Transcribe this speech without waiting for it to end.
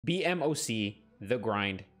BMOC, The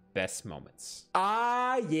Grind, Best Moments.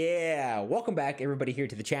 Yeah. Welcome back, everybody, here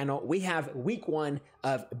to the channel. We have week 1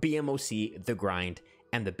 of BMOC, The Grind,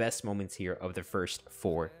 and the best moments here of the first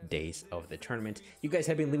 4 days of the tournament. You guys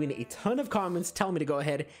have been leaving a ton of comments telling me to go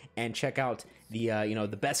ahead and check out the,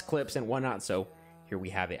 the best clips and whatnot. So here we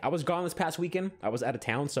have it. I was gone this past weekend. I was out of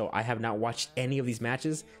town, so I have not watched any of these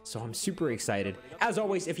matches. So I'm super excited. As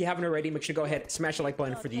always, if you haven't already, make sure to go ahead, smash the like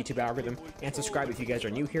button for the YouTube algorithm, and subscribe if you guys are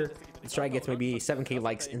new here. Let's try to get to maybe 7K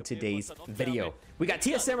likes in today's video. We got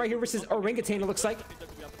TSM right here versus Orangutan, it looks like.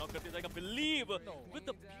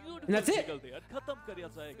 And that's it.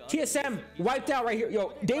 TSM wiped out right here.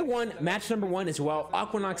 Yo, day 1, match number 1 as well.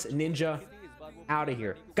 Aquanox Ninja out of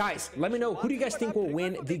here. Guys, let me know, who do you guys think will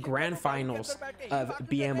win the grand finals of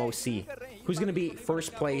BMOC? Who's going to be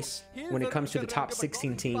first place when it comes to the top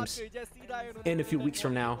 16 teams in a few weeks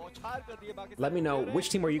from now? Let me know, which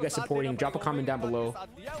team are you guys supporting? Drop a comment down below.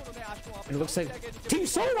 And it looks like Team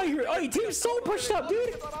Soul right here. Oh, Team Soul pushed up,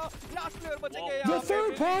 dude. The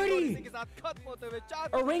third party.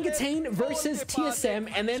 Orangutan versus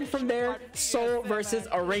TSM, and then from there, Soul versus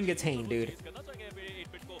Orangutan, dude.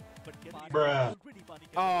 Bruh.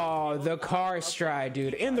 Oh, the car stride,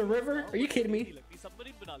 dude. In the river? Are you kidding me?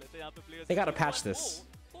 They gotta patch this.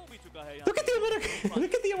 Look at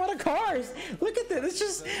the amount of cars. Look at this. It's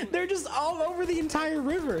just, they're just all over the entire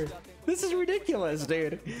river. This is ridiculous,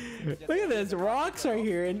 dude. Look at this. Rocks are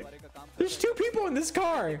here, and there's 2 people in this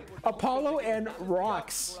car. Apollo and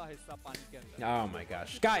Rocks. Oh my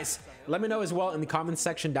gosh. Guys, let me know as well in the comments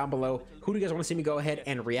section down below, who do you guys want to see me go ahead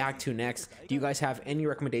and react to next? Do you guys have any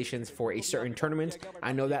recommendations for a certain tournament?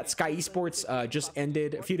 I know that Sky Esports just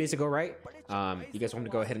ended a few days ago, right? You guys want me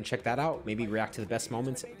to go ahead and check that out? Maybe react to the best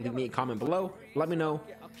moments? Leave me a comment below. Let me know.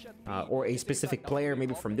 Or a specific player,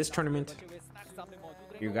 maybe from this tournament.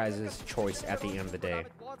 Your guys' choice at the end of the day.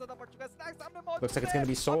 Looks like it's gonna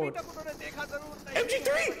be sold.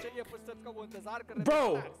 MG3!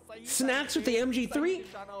 Bro, Snacks with the MG3?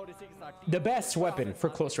 The best weapon for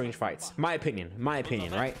close range fights. My opinion,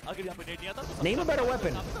 right? Name a better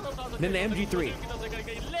weapon than the MG3.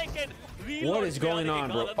 What is going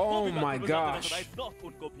on, bro? Oh my gosh.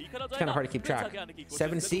 It's kind of hard to keep track.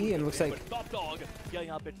 7C, and looks like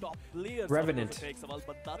Revenant.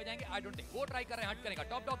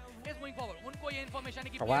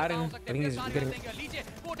 Aladdin, I think he's getting...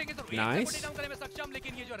 Nice.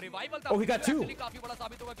 Oh, he got 2. He's 1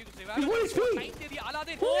 HP.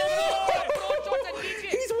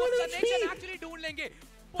 He's 1 HP.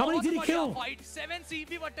 How many did he kill?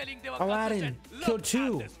 Aladdin killed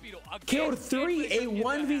 2. Killed 3. A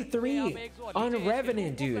 1v3 on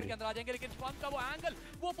Revenant, dude.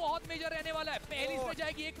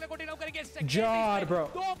 Jod, bro.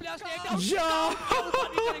 Jod.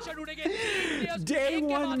 Day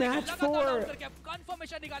 1, match 4.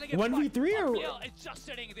 1v3 or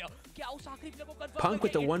Punk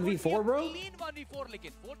with the 1v4, bro?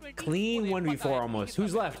 Clean 1v4 almost.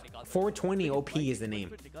 Who's left? 420 OP is the name.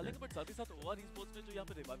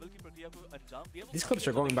 These clips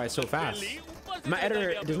are going by so fast. My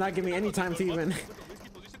editor does not give me any time to even...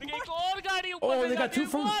 Oh, they got 2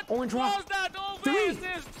 from Orange Rock. 3.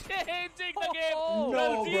 No,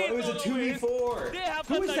 bro, it was a 2v4.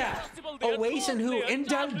 Who is that? Oace and who?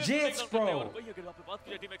 Indulgence, bro.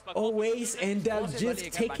 Oace and Indulgence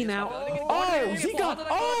taking out... Oh, Zika!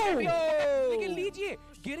 Oh!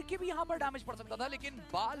 गिर के भी यहाँ पर damage पड़ सकता था, लेकिन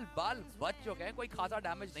बाल बच चुके हैं, कोई खासा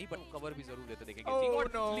डैमेज नहीं, पर कवर भी जरूर लेते देखेंगे।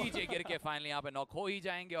 लीजिए गिर के फाइनली यहाँ पे नॉक हो ही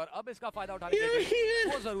जाएंगे, और अब इसका फायदा उठा के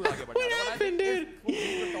वो जरूर आगे बढ़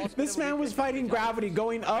जाएगा। This man was fighting gravity,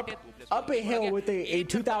 going up a hill with a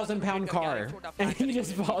 2,000-pound car, and he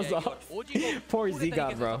just falls off. Poor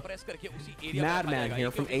Zika, bro. Madman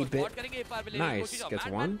here from 8-bit. Nice, gets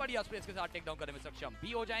 1.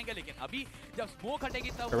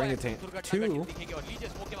 Orangutan 2.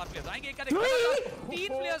 3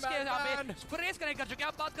 players के यहाँ पे स्प्रेस कनेक्ट कर चुके हैं।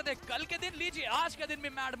 आप बात करते हैं कल के दिन, लीजिए आज के दिन में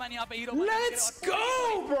मैडमैन यहाँ पे hero. Let's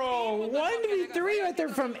go, bro. 1v3 right there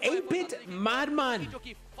from 8-bit Madman. जो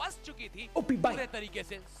कि फंस चुकी थी, पूरे तरीके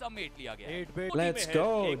से समेट लिया गया। Let's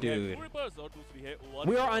go, dude.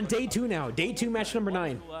 We are on day 2 now. Day 2, match number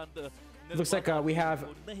 9. Looks like we have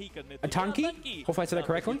a Tanki. Hopefully I said that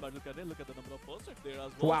correctly.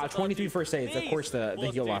 Wow, 23 first aids. Of course, the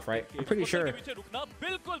heal off, right? I'm pretty sure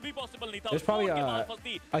there's probably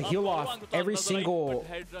a heal off every single,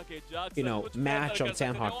 match on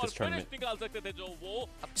Samhawk this tournament.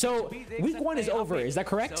 So week 1 is over. Is that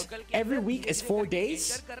correct? Every week is 4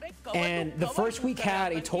 days, and the first week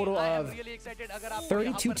had a total of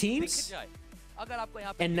 32 teams.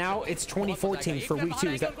 And now it's 2014 for week 2.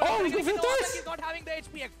 Is that? Oh, he's going for the thirst!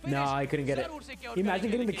 No, I couldn't get it. Can you imagine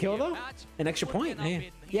getting the kill though? An extra point? Man.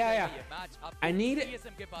 Yeah. I need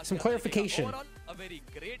some clarification.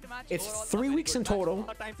 It's 3 weeks in total.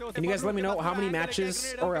 Can you guys let me know how many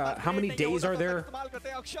matches or how many days are there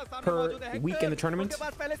per week in the tournament?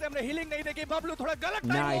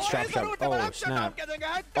 Nice trap shot. Oh, snap.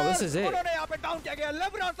 Oh, this is it.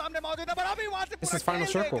 This is final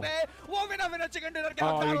circle.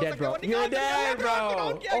 Oh, you're dead, bro. You're dead,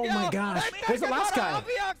 bro. Oh my gosh. Where's the last guy?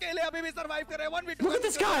 Look at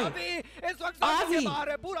this guy. Avi.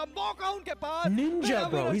 Ninja,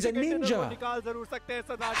 bro. He's a ninja.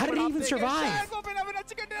 How did he even survive?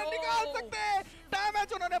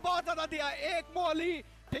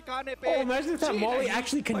 Oh, imagine if that molly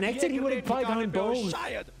actually connected. He would have probably gone both.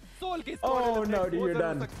 Oh no, dude, you're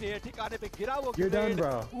done. You're done,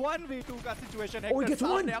 bro. 1v2 का situation है. Oh, he gets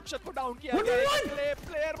one. अक्षत को down किया.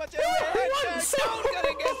 Player बचे हुए हैं. Down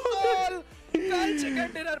करेंगे soul. कल chicken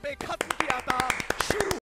dinner पे खत्म किया था.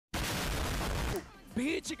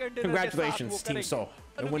 Congratulations, Team Soul.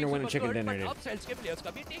 The winner chicken dinner.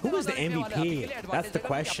 Who was the MVP? That's the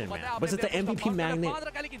question, man. Was it the MVP magnet,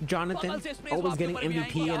 Jonathan, always getting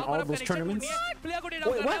MVP in all those tournaments?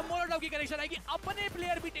 Wait, what?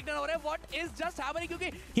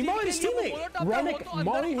 He mauled his teammate. Rolex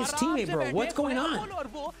mauled his teammate, bro. What's going on?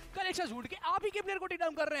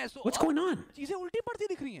 What's going on?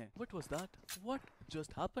 What was that? What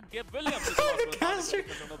just happened? The caster.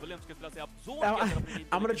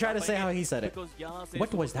 I'm gonna try to say how he said it.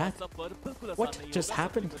 What was that? What just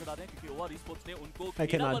happened? I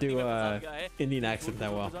cannot do Indian accent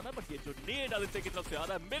that well.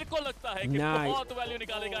 Nice.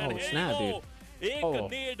 Oh snap, dude.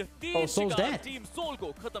 Oh, Soul's dead.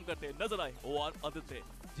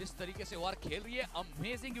 जिस तरीके से वार खेल रही है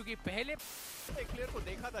amazing क्योंकि पहले एक player को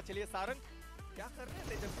देखा था. चलिए सारंग क्या कर रहे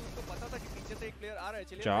थे जब उनको पता था कि पीछे से एक प्लेयर आ रहा है.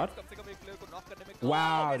 चलिए कम से कम एक प्लेयर को नॉक करने में.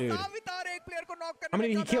 Wow, dude. एक प्लेयर को नॉक करने How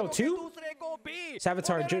many did he kill? 2? दूसरे को भी.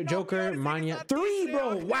 Savitar, Joker, Manya. 3,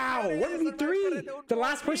 bro. Wow. 1v3. The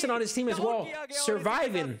last person on his team as well.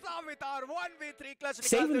 Surviving.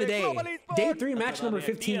 Saving the day. Day 3, match number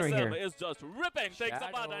 15 right here. Is just ripping things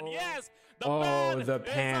apart, and yes, oh, the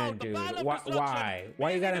pan, dude. Why?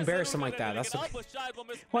 Why you gotta embarrass him like that? That's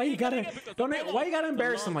why you gotta why you gotta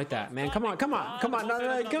embarrass him like that, man? Come on. No,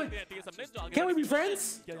 can't we be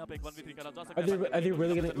friends? Are they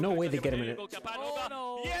really gonna? No way they get him in it.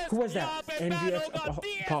 Who was that? NGF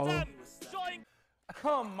Apollo.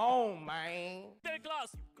 Come on, man.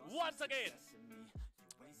 Once again.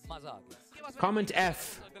 Comment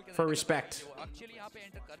F for respect.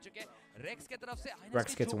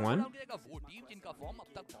 Rex gets 1.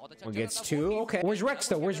 Or gets 2. Okay. Where's Rex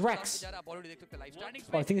though? Where's Rex?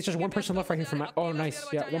 Oh, I think it's just one person left right here from my. Oh, nice.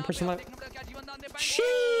 Yeah, one person left.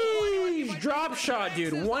 Sheesh! Drop shot,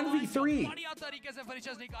 dude. 1v3.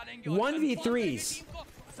 1v3s.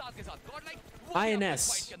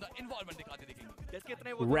 INS.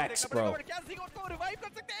 Rex, bro.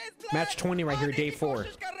 Match 20 right here, day 4.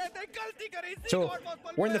 So,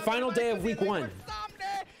 we're in the final day of week 1.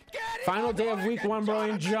 Final day of week 1, bro.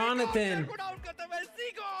 And Jonathan.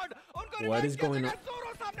 What is going on?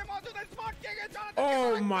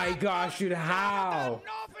 Oh my gosh, dude. How?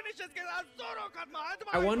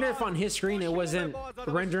 I wonder if on his screen it wasn't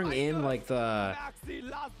rendering in like the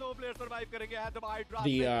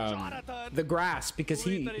grass, because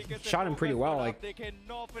he shot him pretty well. Like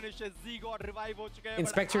in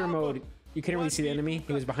spectator mode, you couldn't really see the enemy.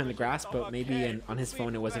 He was behind the grass, but maybe on his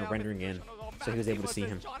phone it wasn't rendering in, so he was able to see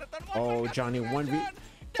him. Oh, Johnny 1v.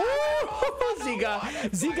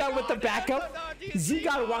 Z-God with the backup.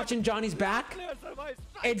 Z-God watching Johnny's back.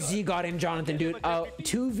 It's Z-God and Jonathan, dude.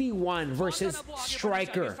 2v1 versus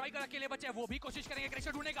Striker.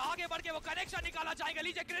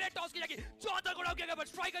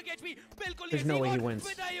 There's no way he wins.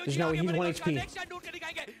 There's no way. He's 1 HP.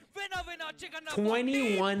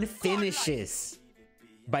 21 finishes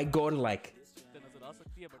by Godlike.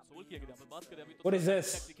 What is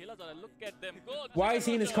this? Why is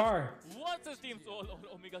he in his car?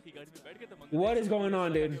 What is going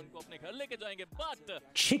on, dude?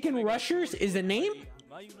 Chicken Rushers is the name?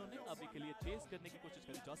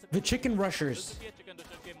 The Chicken Rushers.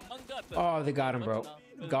 Oh, they got him, bro.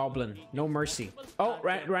 Goblin. No mercy. Oh,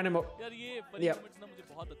 random. Yep.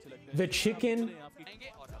 The Chicken.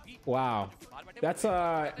 Wow. That's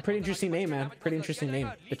a pretty interesting name, man. Pretty interesting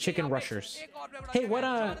name. The Chicken Rushers. Hey,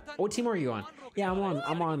 what team are you on? Yeah,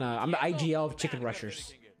 I'm the IGL Chicken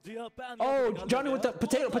Rushers. Oh, Johnny with the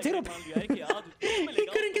potato. He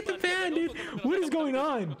couldn't get the ban, dude. What is going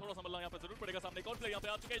on? पड़ेगा सामने कौन player यहां पे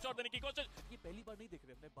आ चुके हैं shot देने की कोशिश ये पहली बार नहीं देख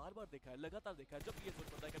रहे, हमने बार-बार देखा है, लगातार देखा है, जब भी ये सोच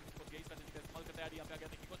पड़ता है कि हम यही स्ट्रेटजी का इस्तेमाल करते हैं, यहां पे आगे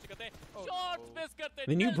आने की कोशिश करते हैं, शॉट्स मिस करते हैं।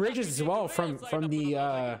 The new bridges as well from the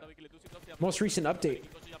most recent update.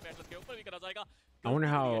 I wonder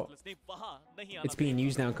how it's being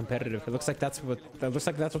used now in competitive. It looks like that's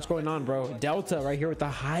what's going on, bro. Delta right here with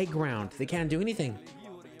the high ground. They can't do anything.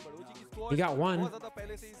 He got one.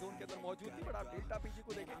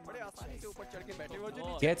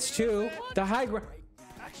 Gets two. The high ground.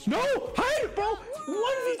 No! Hide, bro!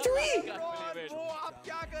 1v3!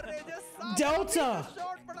 Delta!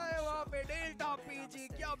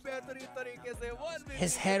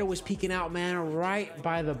 His head was peeking out, man, right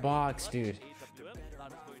by the box, dude.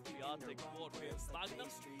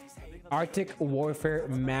 Arctic Warfare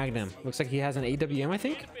Magnum. Looks like he has an AWM, I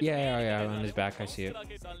think? Yeah, on his back, I see it.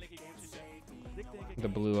 The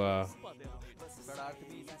blue,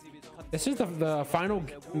 This is the final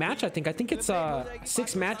match, I think. I think it's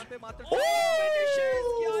 6 match. Oh!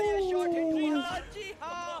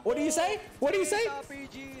 What do you say? What do you say?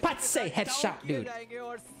 Patsy headshot, dude.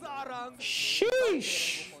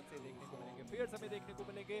 Sheesh.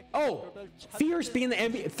 Oh, Fierce being the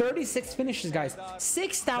MVP. 36 finishes, guys.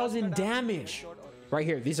 6,000 damage. Right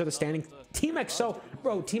here. These are the standings. Team XO,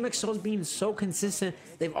 bro. Team XO is being so consistent.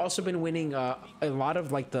 They've also been winning a lot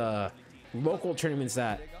of like the local tournaments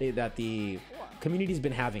that the community's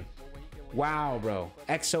been having. Wow, bro.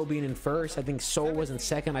 XO being in first. I think Soul was in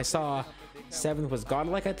second. I saw 7th was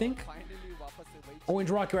Godlike, I think.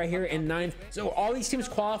 Orange Rocket right here in 9th. So all these teams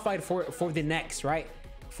qualified for the next, right?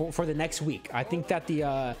 For the next week. I think that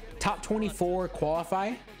the top 24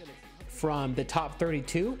 qualify from the top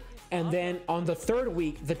 32. And then on the 3rd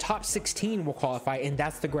week, the top 16 will qualify, and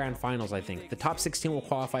that's the grand finals, I think. The top 16 will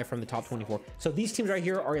qualify from the top 24. So these teams right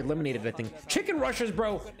here are eliminated, I think. Chicken rushers,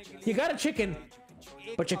 bro. You got a chicken,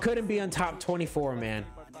 but you couldn't be on top 24, man.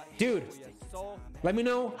 Dude, let me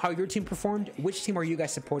know how your team performed. Which team are you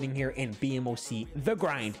guys supporting here in BMOC The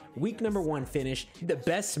Grind? Week number 1 finish. The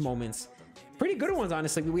best moments. Pretty good ones,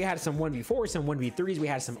 honestly. We had some 1v4s, some 1v3s. We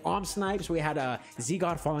had some snipes. We had a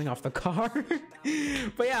Z-God falling off the car.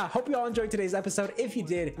 But yeah, hope you all enjoyed today's episode. If you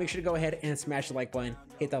did, make sure to go ahead and smash the like button.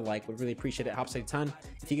 Hit that like. We'd really appreciate it. Helps a ton.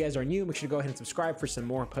 If you guys are new, make sure to go ahead and subscribe for some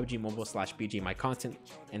more PUBG Mobile /BGMI content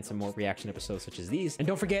and some more reaction episodes such as these. And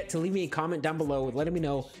don't forget to leave me a comment down below letting me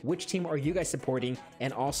know which team are you guys supporting,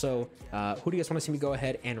 and also who do you guys want to see me go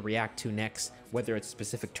ahead and react to next, whether it's a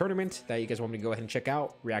specific tournament that you guys want me to go ahead and check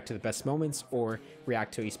out, react to the best moments, or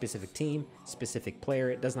react to a specific team, specific player.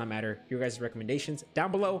 It does not matter. Your guys' recommendations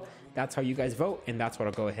down below. That's how you guys vote, and that's what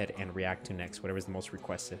I'll go ahead and react to next, whatever is the most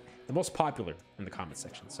requested, the most popular in the comment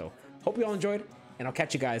section. So hope you all enjoyed, and I'll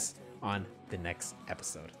catch you guys on the next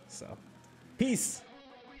episode. So peace.